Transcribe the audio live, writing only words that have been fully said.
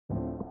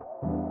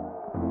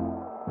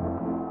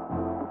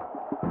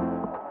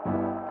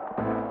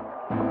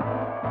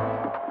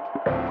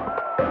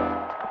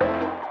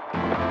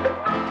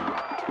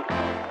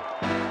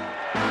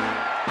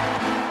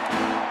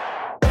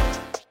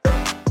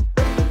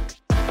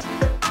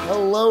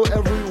Hello,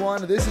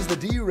 everyone. This is the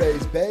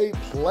D-Rays Bay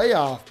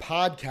Playoff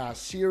Podcast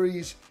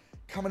Series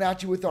coming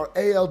at you with our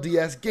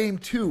ALDS Game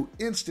 2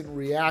 Instant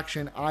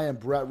Reaction. I am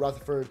Brett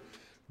Rutherford,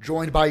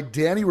 joined by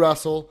Danny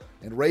Russell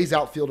and Rays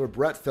outfielder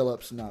Brett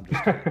Phillips. No, I'm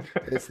just kidding.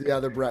 It's the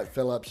other Brett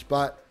Phillips.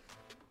 But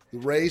the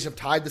Rays have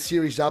tied the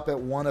series up at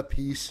 1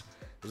 apiece.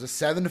 It was a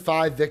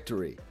 7-5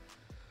 victory.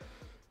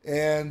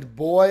 And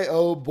boy,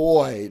 oh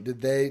boy,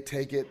 did they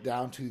take it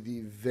down to the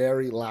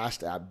very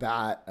last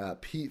at-bat.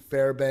 Pete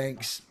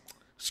Fairbanks,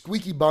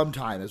 squeaky bum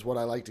time is what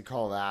I like to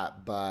call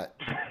that, but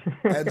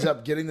ends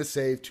up getting the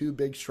save, 2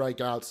 big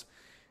strikeouts,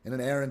 and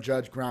an Aaron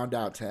Judge ground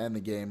out to end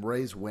the game.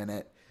 Rays win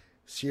it.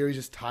 Series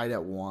is tied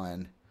at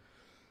 1.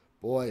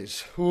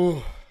 Boys,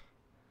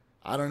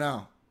 I don't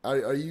know.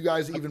 Are you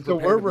guys even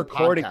prepared? So we're to be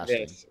recording podcasting?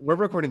 this. We're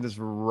recording this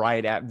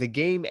right at the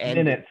game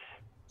ended Minutes.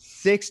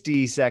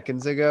 60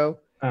 seconds ago,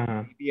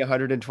 Uh-huh. maybe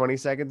 120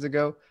 seconds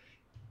ago.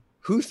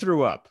 Who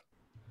threw up?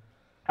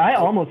 I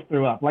almost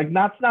threw up. Like,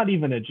 that's not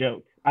even a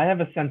joke. I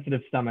have a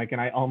sensitive stomach, and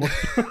I almost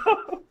threw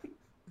up.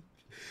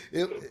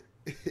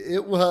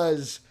 It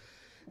was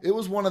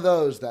one of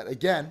those that,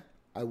 again,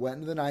 I went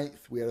into the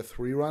ninth. We had a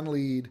 3-run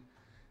lead,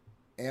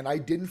 and I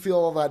didn't feel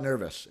all that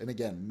nervous. And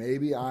again,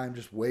 maybe I'm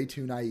just way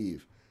too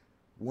naive.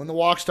 When the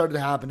walk started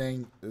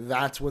happening,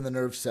 that's when the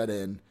nerves set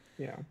in.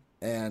 Yeah.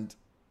 And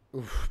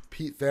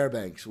Pete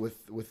Fairbanks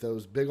with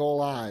those big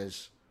old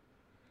eyes,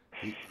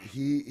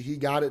 he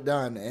got it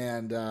done.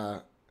 And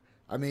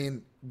I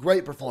mean,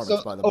 great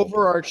performance by the bullpen.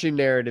 Overarching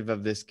narrative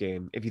of this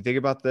game, if you think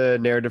about the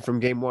narrative from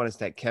game 1, is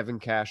that Kevin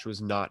Cash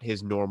was not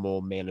his normal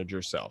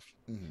manager self.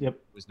 Mm-hmm. Yep.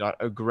 Was not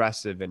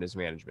aggressive in his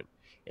management.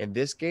 In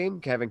this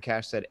game, Kevin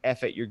Cash said,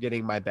 "F it, you're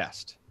getting my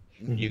best."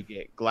 Mm-hmm. You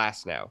get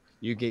Glass now.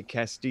 You get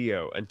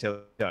Castillo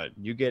until done.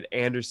 You get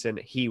Anderson.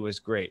 He was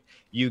great.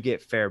 You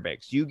get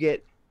Fairbanks. You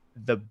get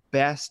the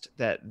best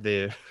that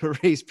the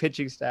Rays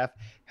pitching staff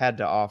had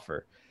to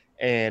offer.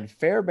 And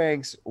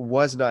Fairbanks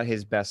was not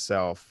his best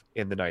self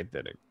in the 9th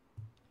inning.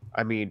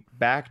 I mean,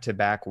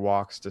 back-to-back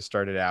walks to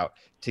start it out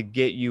to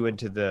get you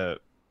into the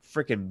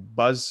freaking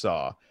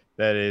buzzsaw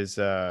that is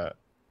the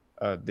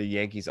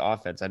Yankees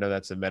offense. I know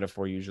that's a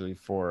metaphor usually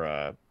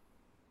for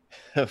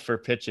for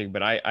pitching,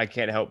 but I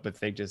can't help but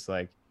think just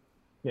like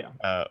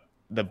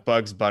the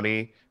Bugs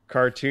Bunny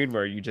cartoon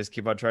where you just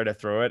keep on trying to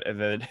throw it and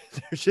then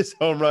there's just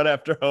home run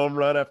after home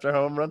run after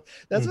home run.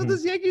 That's what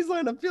this Yankees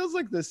lineup feels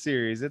like this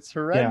series. It's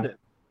horrendous. Yeah.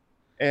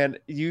 And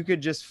you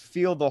could just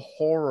feel the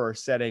horror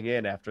setting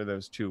in after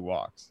those 2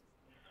 walks.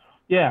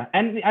 Yeah,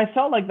 and I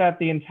felt like that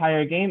the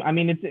entire game. I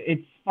mean,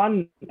 it's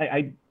fun.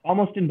 I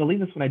almost didn't believe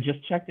this when I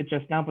just checked it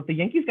just now, but the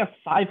Yankees got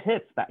 5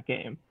 hits that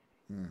game.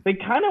 They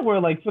kind of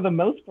were, like, for the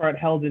most part,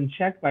 held in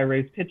check by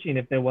Rays pitching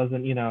if there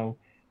wasn't,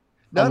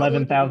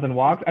 11,000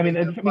 walks. I mean,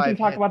 we can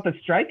talk about the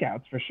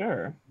strikeouts for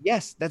sure.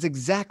 Yes, that's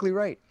exactly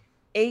right.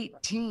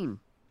 18.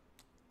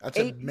 That's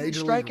a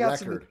major league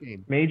record.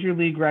 Major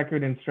league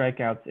record in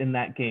strikeouts in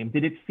that game.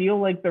 Did it feel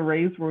like the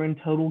Rays were in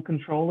total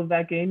control of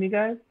that game, you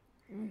guys?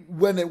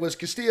 When it was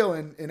Castillo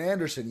and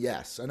Anderson,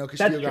 yes. I know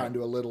Castillo got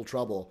into a little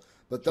trouble.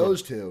 But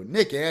those two,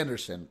 Nick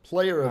Anderson,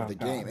 player of the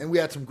game. And we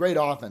had some great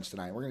offense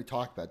tonight. We're going to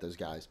talk about those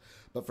guys.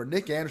 But for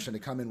Nick Anderson to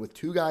come in with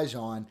 2 guys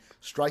on,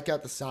 strike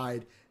out the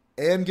side,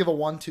 and give a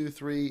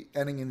 1-2-3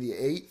 inning in the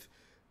 8th,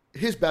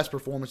 his best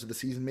performance of the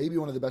season, maybe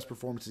one of the best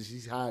performances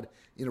he's had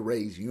in a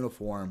Rays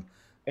uniform.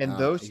 And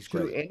those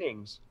 2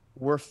 innings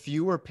were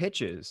fewer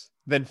pitches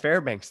than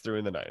Fairbanks threw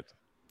in the 9th.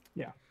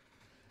 Yeah.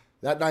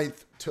 That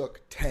 9th took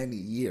 10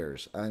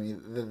 years. I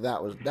mean,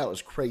 that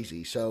was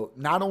crazy. So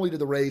not only did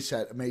the Rays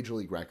set a major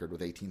league record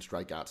with 18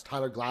 strikeouts,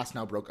 Tyler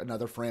Glasnow broke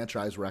another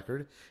franchise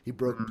record. He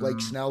broke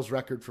Blake Snell's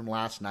record from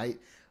last night,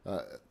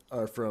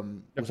 or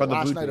from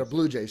last night or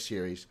Blue Jays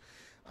series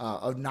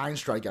of 9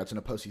 strikeouts in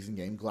a postseason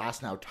game.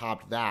 Glasnow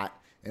topped that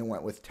and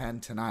went with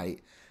 10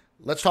 tonight.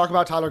 Let's talk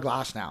about Tyler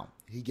Glasnow.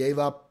 He gave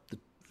up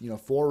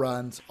 4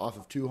 runs off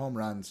of 2 home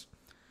runs.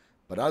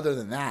 But other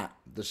than that,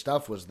 the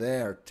stuff was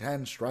there.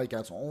 10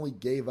 strikeouts, only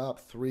gave up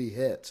 3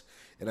 hits.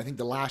 And I think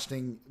the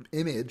lasting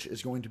image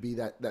is going to be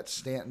that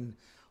Stanton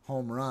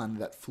home run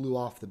that flew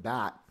off the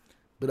bat.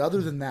 But other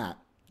than that,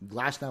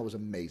 Glasnow was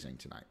amazing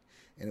tonight.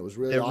 And it was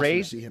really awesome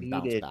to see him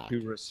bounce back.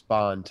 To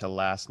respond to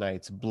last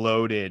night's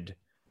bloated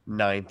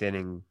 9th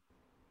inning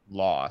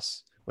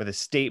loss with a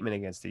statement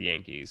against the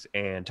Yankees.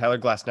 And Tyler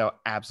Glasnow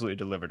absolutely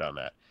delivered on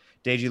that.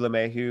 DJ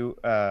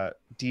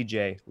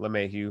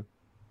LeMahieu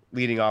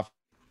leading off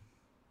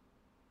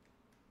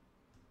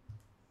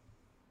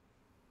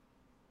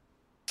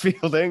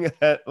fielding.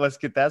 Let's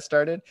get that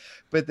started.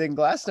 But then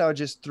Glasnow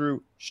just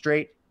threw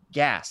straight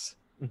gas.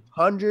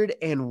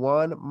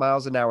 101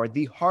 miles an hour.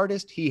 The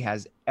hardest he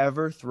has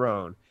ever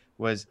thrown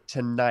was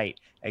tonight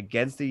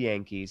against the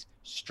Yankees,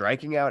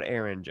 striking out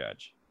Aaron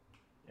Judge.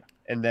 Yeah.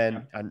 And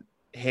then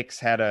Hicks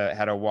had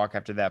a walk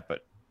after that,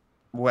 but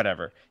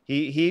whatever.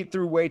 He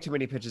threw way too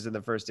many pitches in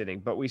the first inning,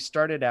 but we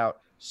started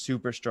out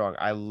super strong.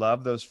 I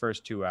love those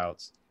first 2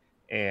 outs.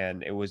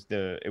 and it was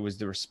the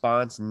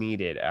response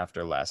needed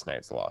after last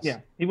night's loss.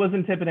 Yeah, he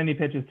wasn't tipping any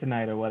pitches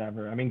tonight or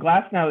whatever. I mean,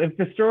 Glasnow, if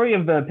the story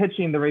of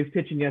the Rays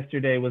pitching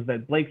yesterday was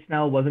that Blake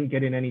Snell wasn't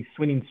getting any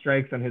swinging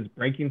strikes on his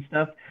breaking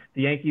stuff,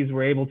 the Yankees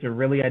were able to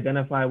really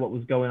identify what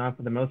was going on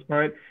for the most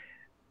part.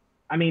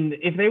 I mean,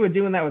 if they were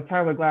doing that with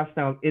Tyler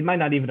Glasnow, it might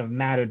not even have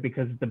mattered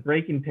because the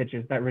breaking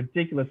pitches, that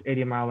ridiculous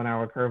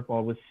 80-mile-an-hour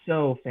curveball was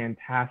so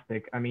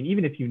fantastic. I mean,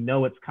 even if you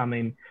know it's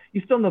coming,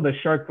 you still know the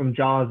shark from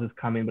Jaws is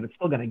coming, but it's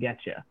still going to get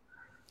you.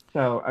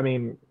 So, I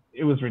mean,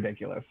 it was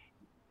ridiculous.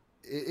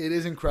 It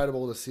is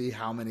incredible to see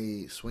how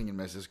many swing and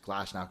misses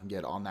Glasnow can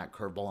get on that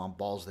curveball on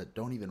balls that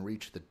don't even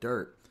reach the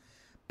dirt.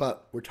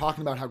 But we're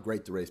talking about how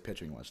great the Rays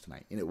pitching was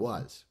tonight, and it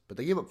was. But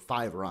they gave up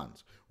 5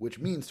 runs, which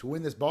means to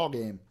win this ball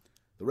game,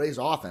 the Rays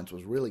offense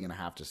was really going to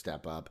have to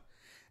step up,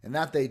 and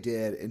that they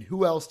did. And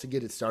who else to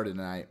get it started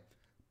tonight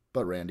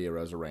but Randy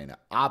Arozarena?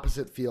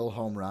 Opposite field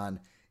home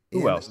run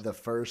in the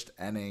first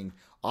inning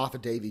off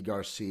of Davy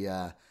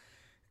Garcia.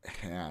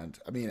 And,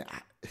 I mean,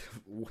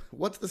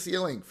 what's the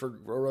ceiling for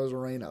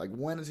Arozarena? Like,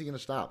 when is he going to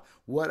stop?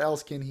 What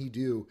else can he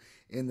do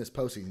in this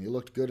postseason? He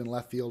looked good in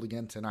left field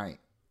again tonight.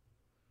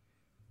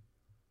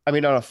 I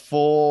mean, on a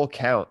full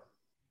count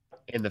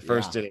in the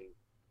first inning,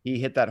 he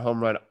hit that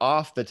home run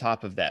off the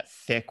top of that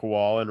thick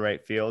wall in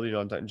right field. You know,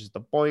 I'm talking just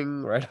the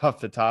boing right off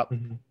the top.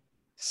 Mm-hmm.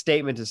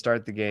 Statement to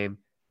start the game.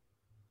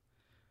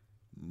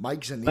 Mike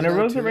Zunino. When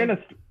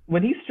Arozarena,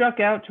 when he struck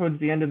out towards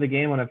the end of the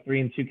game on a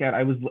 3-2 count,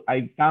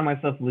 I found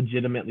myself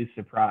legitimately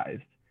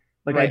surprised.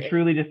 Like, right. I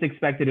truly just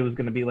expected it was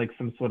going to be like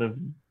some sort of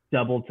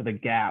double to the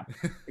gap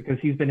because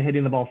he's been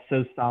hitting the ball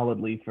so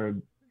solidly for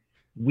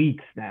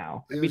weeks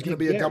now. It was going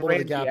to be a double to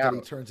the gap that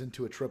he turns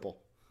into a triple.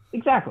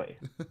 Exactly.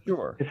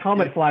 Sure. His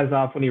helmet flies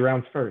off when he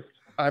rounds first.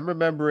 I'm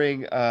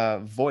remembering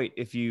Voit,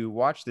 if you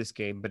watched this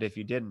game, but if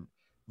you didn't,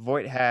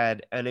 Voit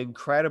had an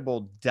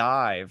incredible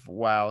dive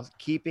while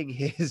keeping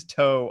his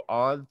toe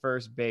on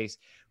first base,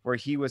 where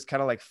he was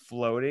kind of like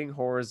floating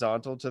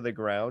horizontal to the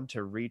ground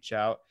to reach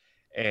out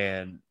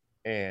and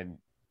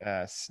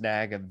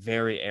snag a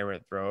very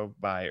errant throw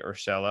by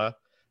Urshela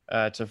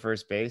to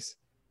first base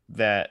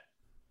that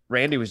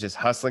Randy was just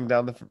hustling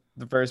down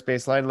the first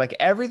base line. Like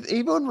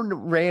even when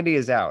Randy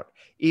is out,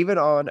 even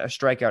on a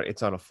strikeout,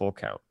 it's on a full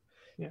count.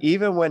 Yeah.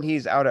 Even when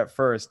he's out at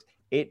first,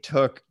 it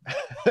took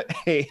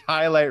a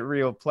highlight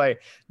reel play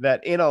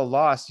that in a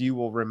loss, you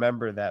will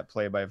remember that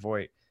play by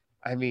Voit.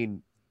 I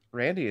mean,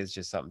 Randy is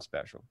just something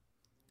special.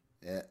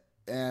 Yeah.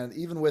 And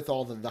even with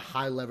all the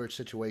high leverage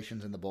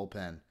situations in the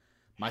bullpen,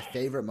 my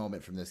favorite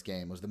moment from this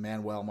game was the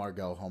Manuel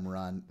Margot home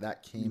run.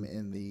 That came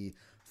in the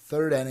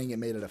third inning. It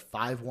made it a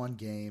 5-1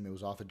 game. It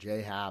was off of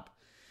J-Happ.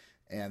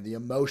 And the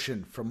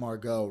emotion from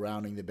Margot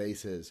rounding the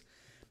bases.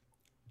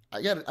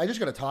 I just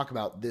got to talk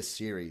about this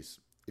series.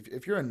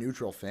 If you're a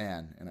neutral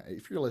fan, and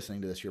if you're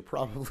listening to this, you're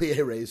probably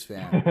a Rays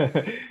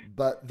fan.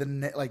 But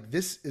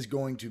this is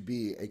going to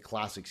be a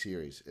classic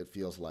series, it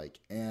feels like.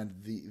 And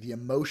the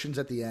emotions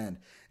at the end.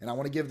 And I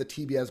want to give the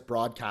TBS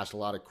broadcast a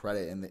lot of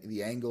credit and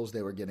the angles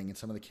they were getting and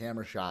some of the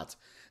camera shots.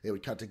 They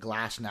would cut to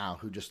Glasnow,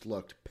 who just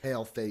looked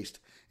pale-faced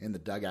in the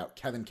dugout.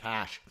 Kevin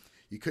Cash,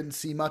 you couldn't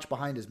see much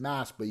behind his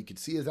mask, but you could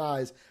see his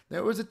eyes.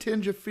 There was a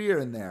tinge of fear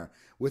in there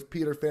with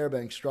Peter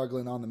Fairbanks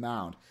struggling on the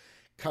mound.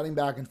 Cutting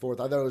back and forth.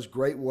 I thought it was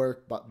great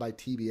work by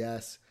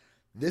TBS.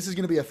 This is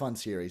going to be a fun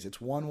series. It's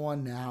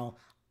 1-1 now.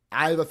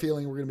 I have a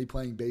feeling we're going to be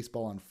playing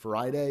baseball on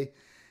Friday.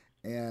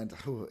 And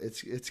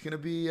it's going to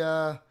be,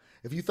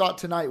 if you thought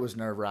tonight was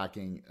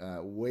nerve-wracking,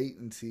 wait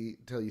and see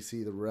until you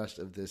see the rest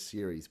of this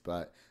series.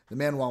 But the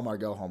Manuel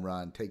Margot home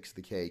run takes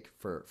the cake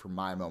for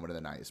my moment of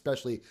the night,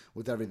 especially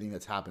with everything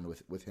that's happened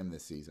with him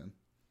this season.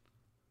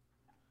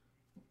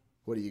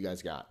 What do you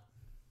guys got?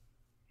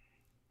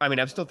 I mean,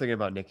 I'm still thinking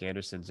about Nick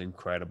Anderson's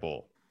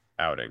incredible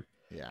outing.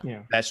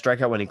 Yeah. That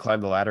strikeout when he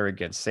climbed the ladder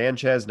against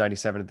Sanchez,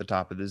 97 at the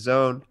top of the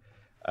zone.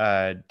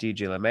 DJ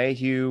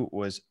LeMahieu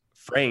was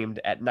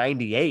framed at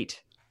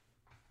 98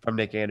 from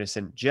Nick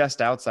Anderson,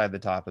 just outside the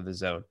top of the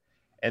zone.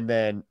 And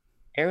then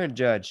Aaron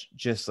Judge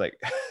just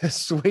like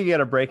swinging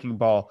at a breaking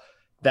ball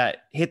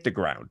that hit the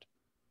ground.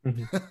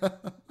 Mm-hmm.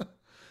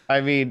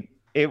 I mean,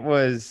 it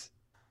was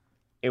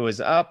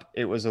up,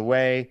 it was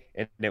away,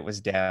 and it was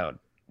down.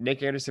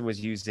 Nick Anderson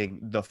was using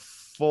the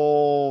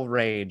full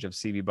range of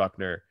CB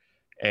Bucknor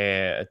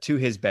to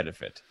his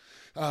benefit.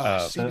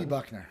 CB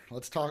Bucknor.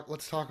 Let's talk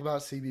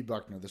about CB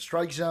Bucknor. The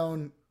strike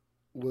zone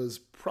was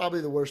probably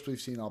the worst we've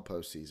seen all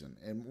postseason,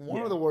 and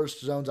one of the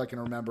worst zones I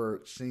can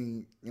remember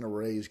seeing in a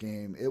Rays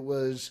game. It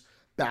was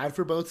bad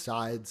for both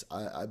sides.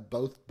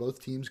 Both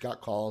teams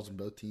got calls, and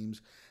both teams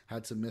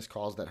had some missed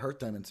calls that hurt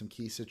them in some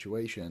key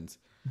situations.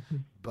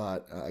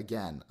 But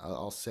again,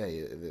 I'll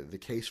say the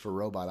case for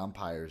robot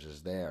umpires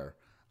is there.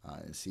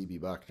 And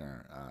CB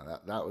Bucknor,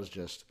 that was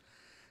just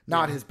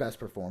not his best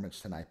performance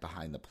tonight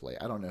behind the plate.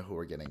 I don't know who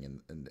we're getting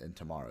in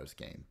tomorrow's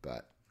game,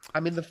 but I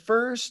mean, the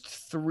first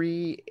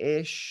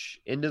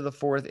 3-ish into the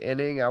fourth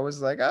inning, I was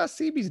like,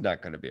 CB's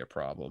not going to be a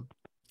problem.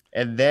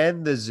 And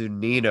then the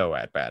Zunino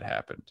at bat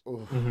happened.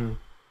 Mm-hmm.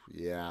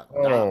 Yeah,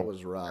 Oh. that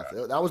was rough.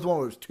 That was the one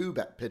where it was two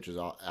pitches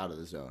out of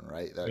the zone,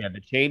 right? Yeah,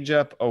 the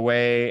changeup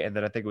away, and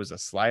then I think it was a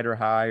slider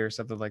high or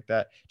something like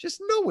that.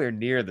 Just nowhere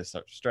near the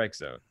strike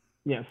zone.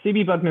 Yeah,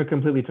 CB Buckner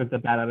completely took the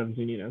bat out of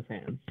Zunino's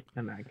hands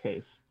in that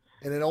case.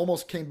 And it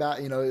almost came back.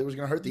 You know, it was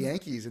going to hurt the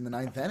Yankees in the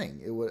ninth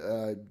inning. It would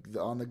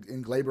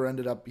and Glaber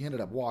ended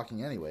up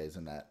walking anyways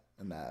in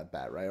that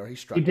bat, right? Or he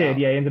struck. He did, out.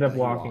 yeah. He ended up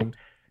walking.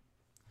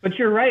 But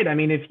you're right. I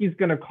mean, if he's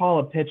going to call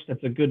a pitch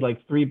that's a good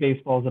like 3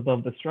 baseballs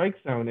above the strike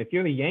zone, if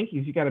you're the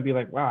Yankees, you got to be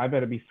like, wow, I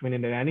better be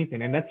swinging at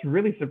anything. And that's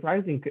really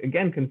surprising,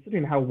 again,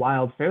 considering how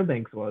wild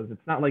Fairbanks was.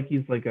 It's not like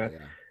he's like a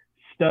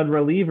stud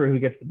reliever who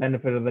gets the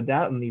benefit of the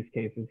doubt in these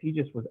cases. He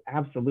just was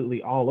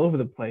absolutely all over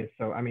the place.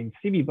 So, I mean,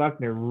 CB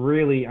Buckner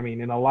really, I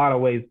mean, in a lot of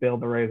ways,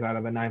 bailed the Rays out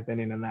of the ninth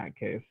inning in that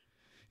case.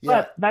 Yeah.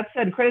 But that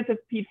said, credit to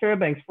Pete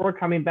Fairbanks for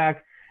coming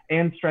back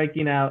and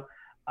striking out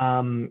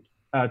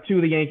two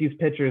of the Yankees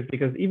pitchers,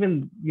 because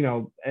even, you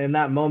know, in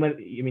that moment,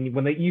 I mean,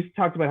 when you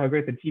talked about how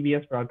great the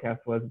TBS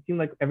broadcast was, it seemed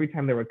like every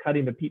time they were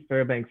cutting to Pete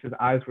Fairbanks, his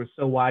eyes were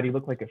so wide, he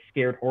looked like a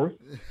scared horse.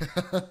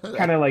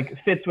 Kind of like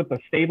fits with the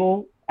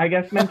stable, I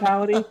guess,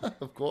 mentality.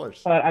 Of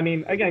course. But I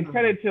mean, again,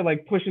 credit to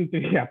like pushing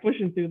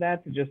through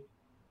that to just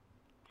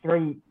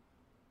throw,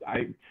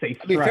 I say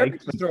strikes.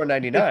 Fairbanks was throwing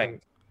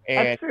 99.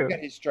 And he got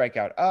his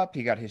strikeout up,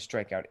 he got his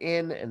strikeout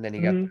in, and then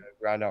he got the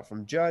ground out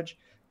from Judge.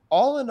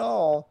 All in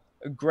all,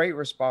 a great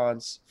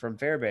response from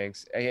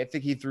Fairbanks. I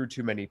think he threw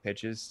too many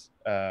pitches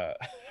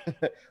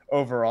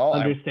overall.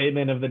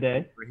 Understatement of the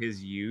day. For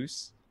his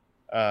use,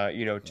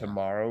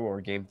 tomorrow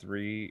or game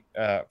 3,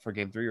 for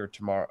game 3 or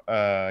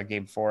tomorrow,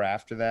 game 4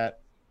 after that.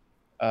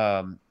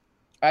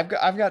 I've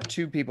got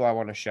 2 people I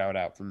want to shout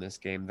out from this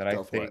game that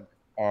I think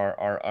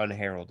are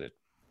unheralded.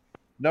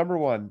 Number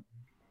 1,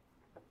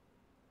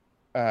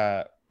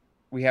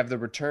 we have the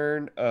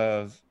return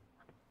of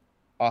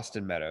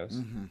Austin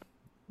Meadows.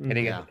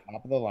 Hitting at the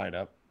top of the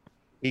lineup.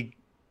 He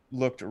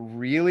looked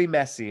really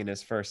messy in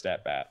his first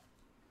at-bat.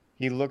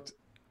 He looked...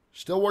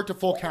 Still worked a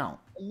full count.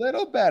 A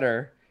little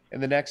better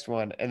in the next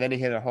one, and then he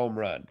hit a home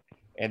run.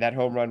 And that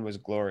home run was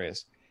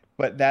glorious.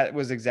 But that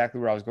was exactly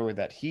where I was going with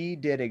that. He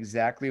did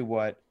exactly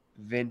what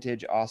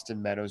vintage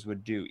Austin Meadows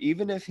would do.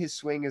 Even if his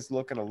swing is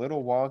looking a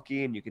little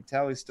wonky, and you can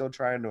tell he's still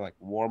trying to like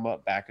warm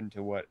up back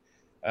into what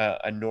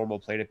a normal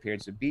plate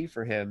appearance would be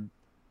for him,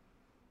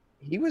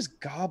 he was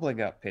gobbling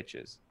up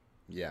pitches.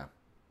 Yeah.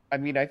 I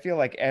mean, I feel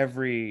like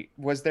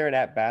was there an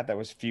at-bat that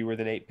was fewer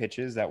than 8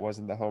 pitches that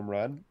wasn't the home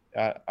run?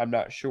 I'm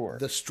not sure.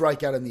 The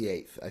strikeout in the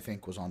 8th, I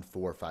think, was on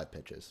 4 or 5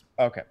 pitches.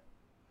 Okay.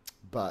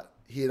 But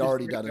he had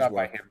already done his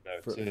work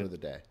for the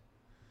day.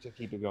 To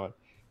keep it going.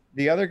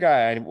 The other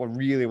guy I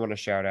really want to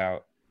shout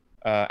out,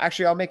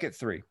 actually, I'll make it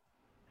 3.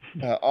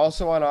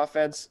 Also on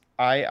offense,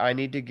 I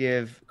need to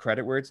give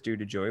credit where it's due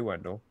to Joey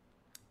Wendell,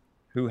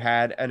 who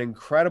had an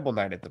incredible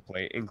night at the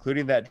plate,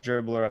 including that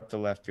dribbler up the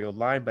left field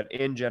line, but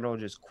in general,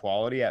 just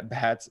quality at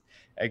bats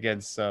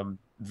against some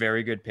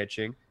very good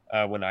pitching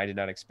when I did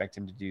not expect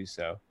him to do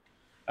so.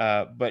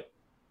 But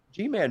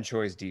G-Man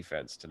Choi's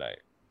defense tonight.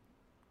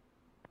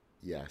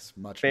 Yes,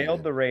 much bailed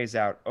needed. the Rays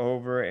out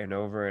over and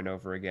over and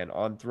over again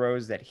on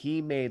throws that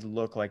he made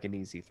look like an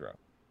easy throw.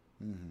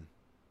 Mm-hmm.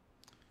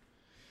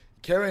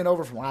 Carrying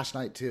over from last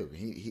night too,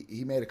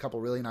 he made a couple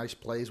really nice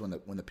plays when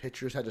the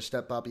pitchers had to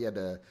step up. He had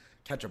to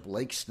catch a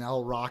Blake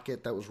Snell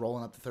rocket that was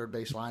rolling up the third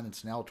base line, and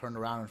Snell turned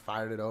around and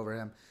fired it over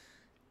him.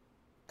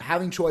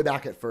 Having Choi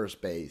back at first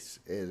base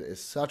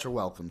is such a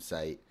welcome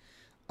sight.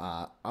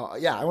 I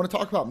want to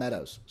talk about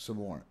Meadows some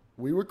more.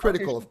 We were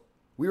critical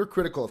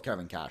of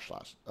Kevin Cash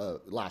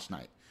last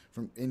night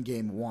in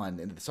Game 1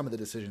 and some of the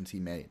decisions he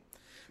made.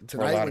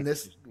 Tonight, when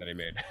this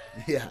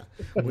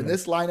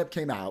lineup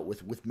came out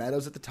with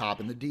Meadows at the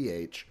top and the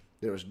DH,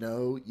 there was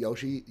no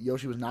Yoshi.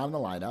 Yoshi was not in the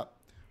lineup,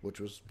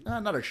 which was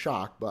not a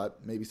shock,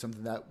 but maybe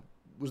something that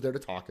was there to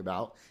talk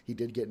about. He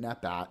did get an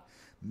at bat.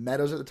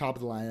 Meadows at the top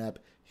of the lineup.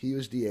 He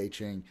was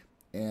DHing,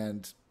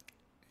 and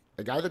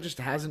a guy that just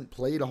hasn't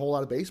played a whole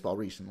lot of baseball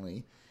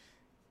recently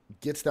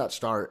gets that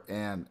start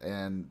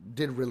and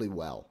did really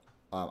well.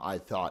 I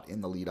thought in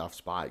the leadoff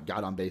spot,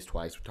 got on base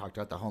twice. We talked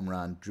about the home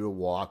run, drew a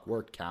walk,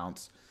 worked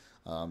counts.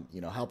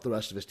 Helped the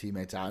rest of his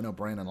teammates out. I know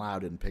Brandon Lau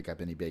didn't pick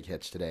up any big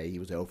hits today. He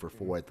was 0 for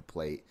 4 at the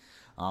plate.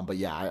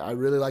 I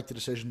really like the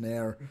decision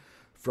there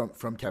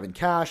from Kevin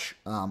Cash.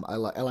 I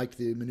liked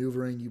the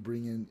maneuvering. You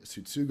bring in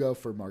Tsutsugo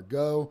for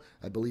Margot.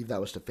 I believe that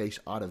was to face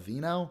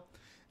Ottavino.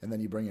 And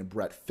then you bring in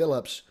Brett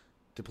Phillips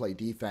to play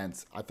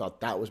defense. I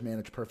thought that was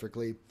managed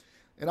perfectly.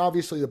 And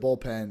obviously the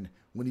bullpen,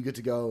 when you get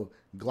to go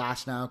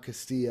Glasnow,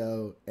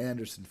 Castillo,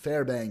 Anderson,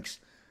 Fairbanks,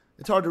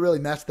 it's hard to really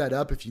mess that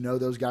up if you know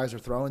those guys are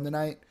throwing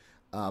tonight.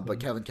 But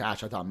Kevin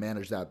Cash, I thought,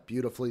 managed that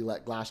beautifully,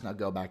 let Glasnow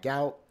go back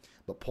out,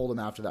 but pulled him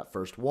after that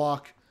first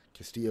walk.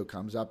 Castillo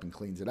comes up and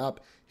cleans it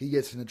up. He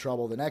gets into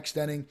trouble the next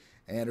inning.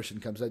 Anderson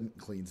comes in and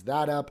cleans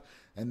that up.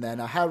 And then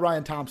I had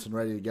Ryan Thompson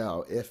ready to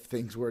go if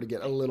things were to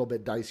get a little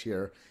bit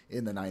dicier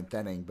in the ninth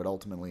inning. But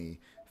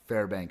ultimately,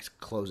 Fairbanks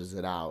closes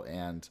it out.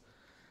 And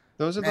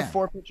those are the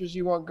 4 pitchers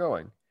you want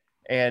going.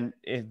 And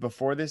if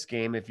before this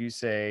game, if you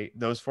say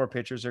those 4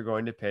 pitchers are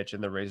going to pitch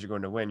and the Rays are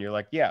going to win, you're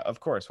like, yeah, of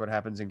course. What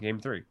happens in Game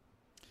 3?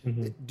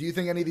 Mm-hmm. Do you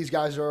think any of these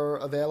guys are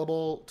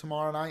available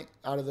tomorrow night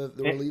out of the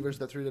relievers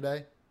that threw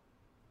today?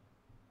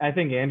 I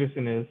think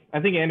Anderson is. I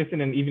think Anderson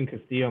and even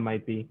Castillo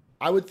might be.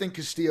 I would think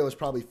Castillo is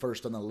probably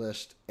first on the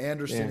list.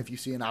 Anderson, Yeah. if you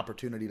see an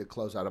opportunity to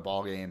close out a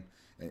ball game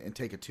and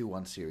take a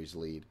 2-1 series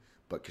lead.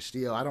 But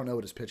Castillo, I don't know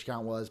what his pitch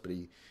count was, but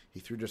he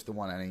threw just the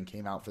 1 inning,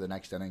 came out for the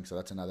next inning, so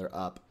that's another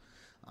up.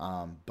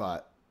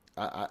 But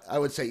I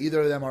would say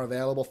either of them are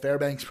available.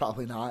 Fairbanks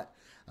probably not.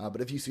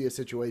 But if you see a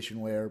situation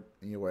where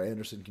where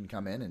Anderson can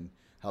come in and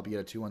help you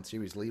get a 2-1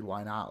 series lead,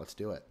 why not? Let's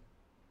do it.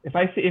 If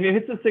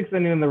it's a 6th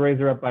inning and the Rays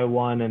are up by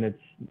 1 and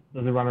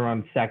there's a runner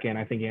on second,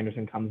 I think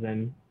Anderson comes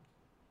in.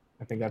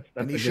 I think that's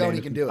and he's a good shown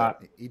he can do spot.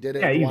 it. He did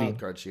it Yeah, in the easy. wild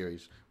card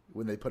series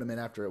when they put him in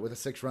after it with a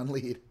 6-run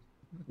lead.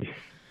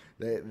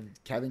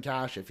 Kevin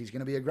Cash, if he's going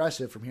to be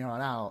aggressive from here on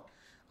out,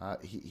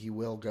 he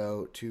will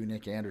go to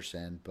Nick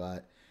Anderson.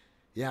 But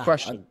yeah,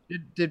 Question: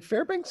 Did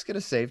Fairbanks get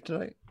a save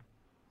tonight?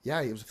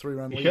 Yeah, it was a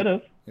 3-run He lead. should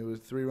have. It was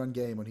a 3-run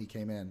game when he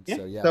came in. Yeah.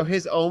 So yeah, So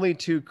his only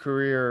 2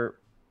 career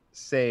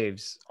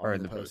saves are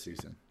in the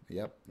postseason.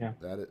 Yep. Yeah.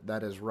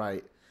 That is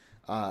right.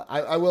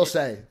 I will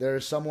say there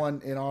is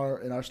someone in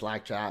our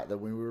Slack chat that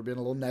when we were being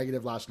a little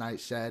negative last night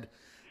said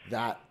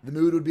that the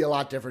mood would be a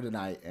lot different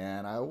tonight,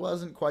 and I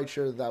wasn't quite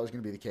sure that was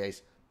going to be the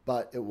case,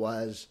 but it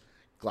was.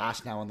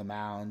 Glass now on the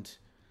mound,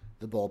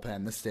 the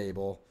bullpen, the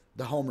stable,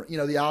 the home,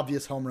 the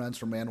obvious home runs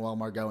from Manuel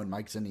Margot and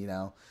Mike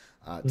Zunino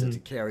to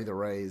carry the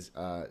Rays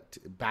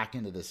back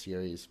into this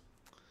series,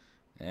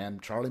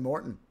 and Charlie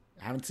Morton.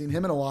 I haven't seen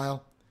him in a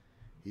while.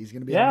 He's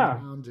going to be on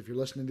the mound. If you're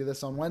listening to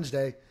this on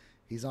Wednesday,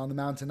 he's on the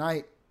mound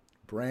tonight.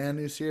 Brand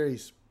new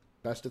series,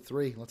 best of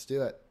 3. Let's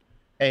do it.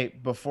 Hey,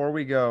 before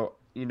we go,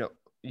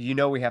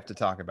 we have to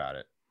talk about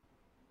it.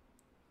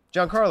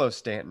 Giancarlo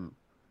Stanton,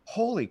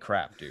 holy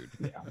crap, dude!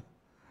 Yeah.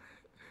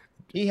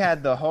 He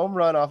had the home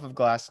run off of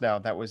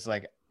Glasnow that was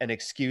like an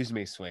excuse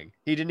me swing.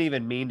 He didn't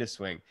even mean to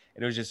swing,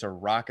 and it was just a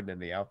rocket in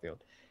the outfield.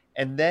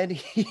 And then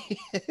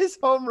his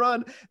home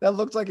run that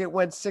looked like it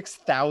went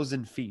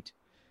 6,000 feet.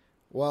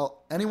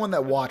 Well, anyone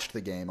that watched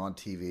the game on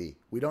TV,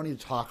 we don't need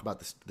to talk about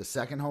the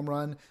second home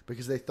run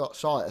because they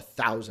saw it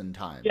 1,000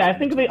 times. Yeah, I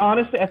think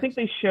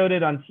they showed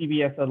it on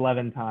TBS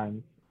 11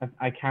 times.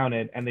 I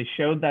counted, and they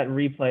showed that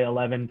replay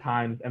 11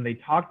 times, and they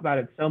talked about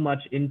it so much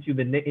into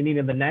the inning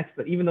of the next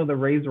that even though the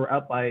Rays were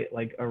up by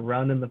like a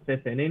run in the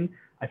 5th inning,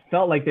 I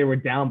felt like they were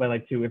down by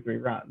like 2 or 3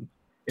 runs.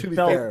 To be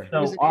felt fair, so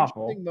it was an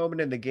awful. interesting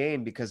moment in the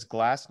game because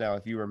Glasnow,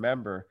 if you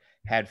remember,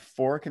 had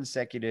 4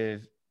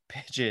 consecutive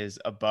pitches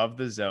above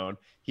the zone.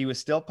 He was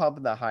still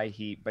pumping the high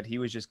heat, but he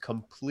was just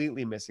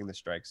completely missing the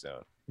strike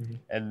zone. Mm-hmm.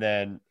 And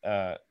then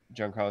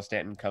Giancarlo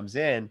Stanton comes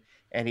in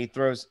and he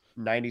throws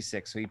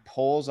 96. So he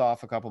pulls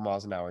off a couple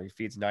miles an hour. He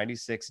feeds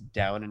 96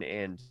 down and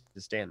in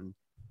to Stanton.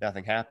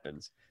 Nothing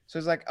happens. So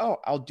he's like, oh,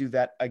 I'll do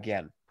that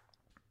again.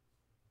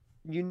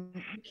 You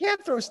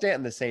can't throw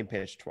Stanton the same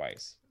pitch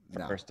twice,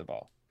 first of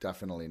all.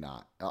 Definitely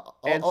not.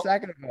 And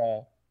second of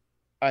all,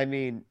 I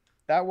mean,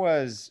 that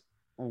was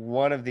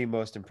one of the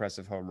most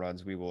impressive home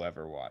runs we will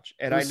ever watch.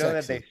 And I know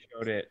that they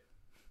showed it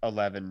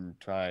 11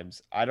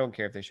 times. I don't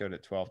care if they showed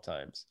it 12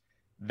 times.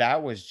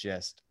 That was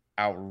just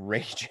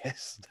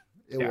outrageous.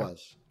 It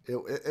was.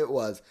 It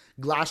was.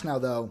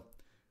 Glasnow, though,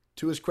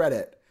 to his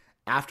credit,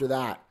 after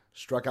that,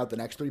 struck out the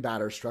next 3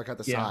 batters, struck out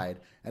the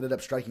side, ended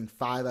up striking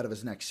 5 out of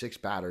his next 6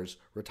 batters,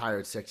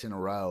 retired 6 in a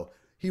row.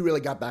 He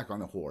really got back on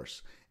the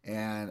horse.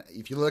 And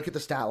if you look at the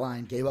stat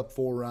line, gave up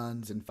 4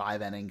 runs in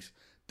 5 innings.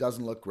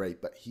 Doesn't look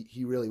great, but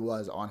he really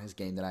was on his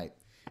game tonight.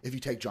 If you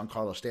take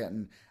Giancarlo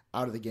Stanton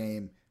out of the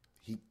game,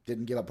 he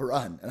didn't give up a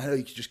run. And I know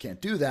you just can't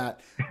do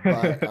that,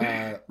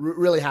 but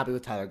really happy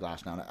with Tyler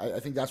Glasnow. I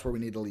think that's where we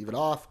need to leave it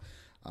off.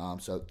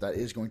 So that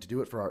is going to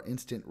do it for our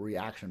Instant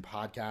Reaction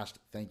podcast.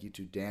 Thank you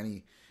to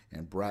Danny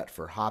and Brett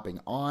for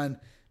hopping on.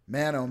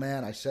 Man, oh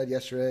man, I said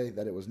yesterday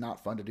that it was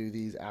not fun to do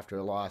these after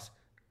a loss.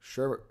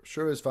 Sure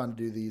is fun to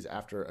do these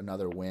after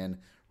another win.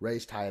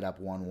 Rays tie it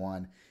up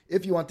 1-1.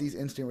 If you want these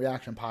Instant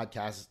Reaction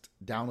podcasts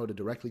downloaded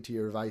directly to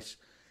your device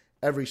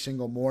every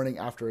single morning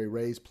after a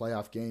Rays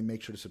playoff game,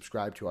 make sure to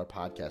subscribe to our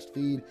podcast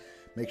feed.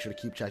 Make sure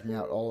to keep checking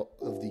out all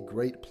of the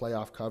great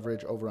playoff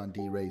coverage over on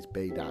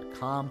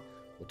draysbay.com.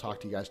 We'll talk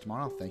to you guys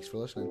tomorrow. Thanks for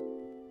listening.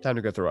 Time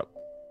to go throw up.